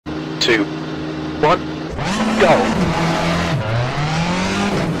2, 1, go.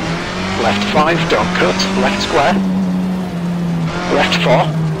 Left 5, don't cut, left square. Left 4.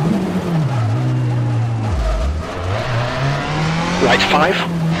 Right 5.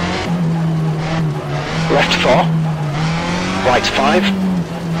 Left 4. Right 5.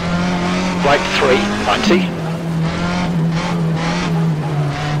 Right 3, 90.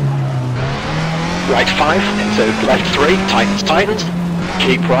 Right 5 into left 3, tightens, tightens.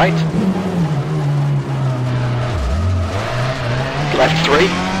 Keep right. Left 3,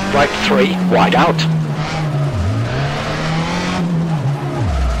 right 3, wide out.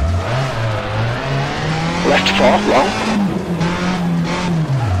 Left 4, long.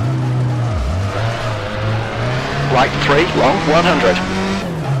 Right 3, long, 100.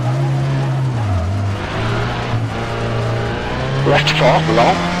 Left 4,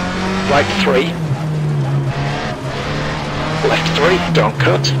 long. Right 3. Left 3, don't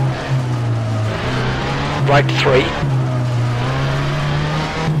cut. Right 3.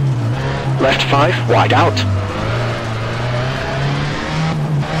 Left 5, wide out.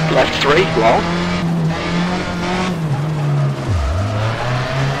 Left 3, long.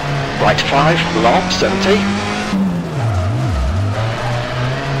 Right 5, long, 70.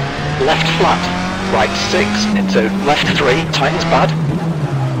 Left flat. Right 6 into left 3, tightens bad.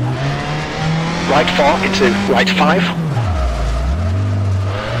 Right 4 into right 5.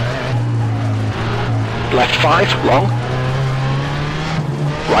 Left 5, long.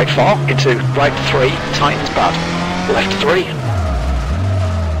 Right 4 into right 3, tightens bad. Left 3.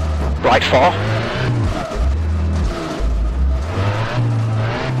 Right 4.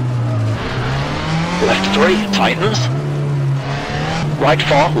 Left 3, tightens. Right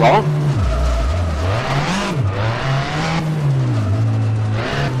 4, long.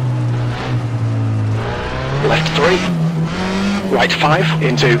 Left 3. Right 5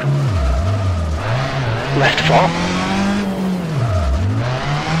 into left 4.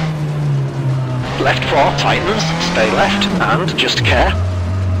 Left 4, tightens, stay left, and just care.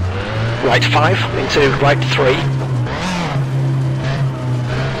 Right 5 into right 3.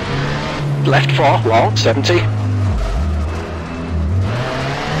 Left 4, long, 70.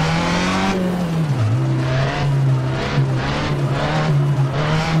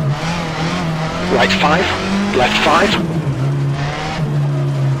 Right 5, left 5.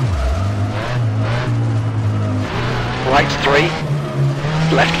 Right 3,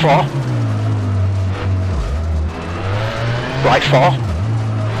 left 4. Right 4.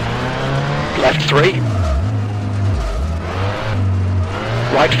 Left 3.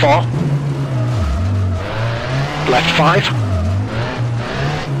 Right 4. Left 5.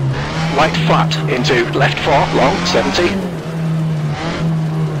 Right flat into left 4, long, 70.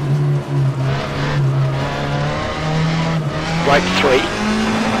 Right 3.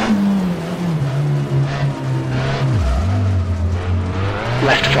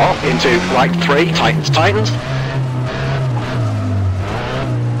 Left 4 into right 3, tightens, tightens.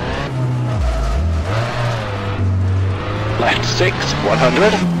 Left 6,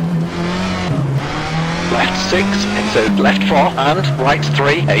 100. Left 6 into left 4 and right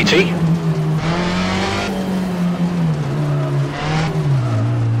 3, 80.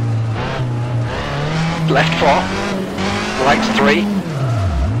 Left 4, right 3.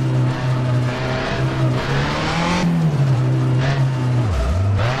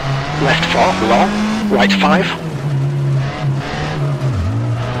 Left 4, long, right 5.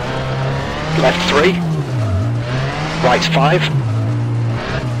 Left 3. Right 5.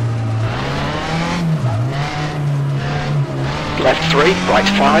 Left 3, right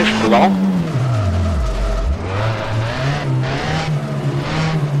 5, long.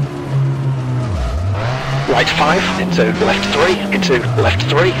 Right 5 into left 3, into left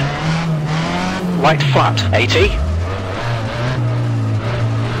 3. Right flat, 80.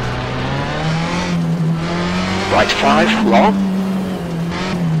 Right 5, long.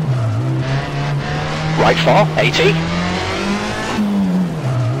 Right 4, 80.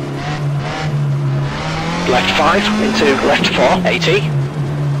 Left 5 into left 4, 80.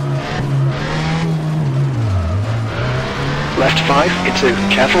 Left 5 into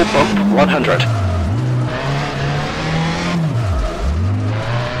careful bump, 100.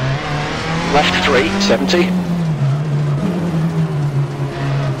 Left 3, 70.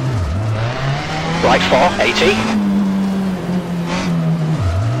 Right 4, 80.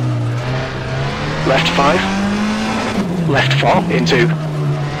 Left 5. Left 4 into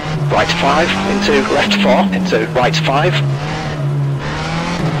right 5 into left 4 into right 5.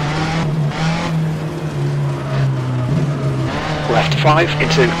 Left 5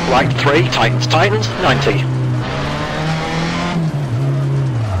 into right 3, tightens, tightens, 90.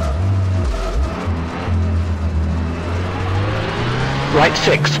 Right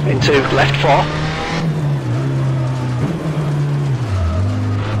 6 into left 4.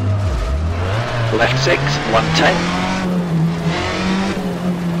 Left 6, 110.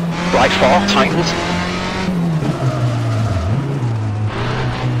 Right 4, tightens.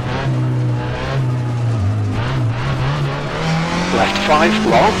 Left 5,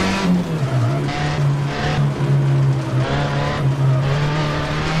 long.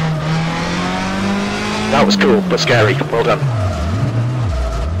 That was cool, but scary. Well done.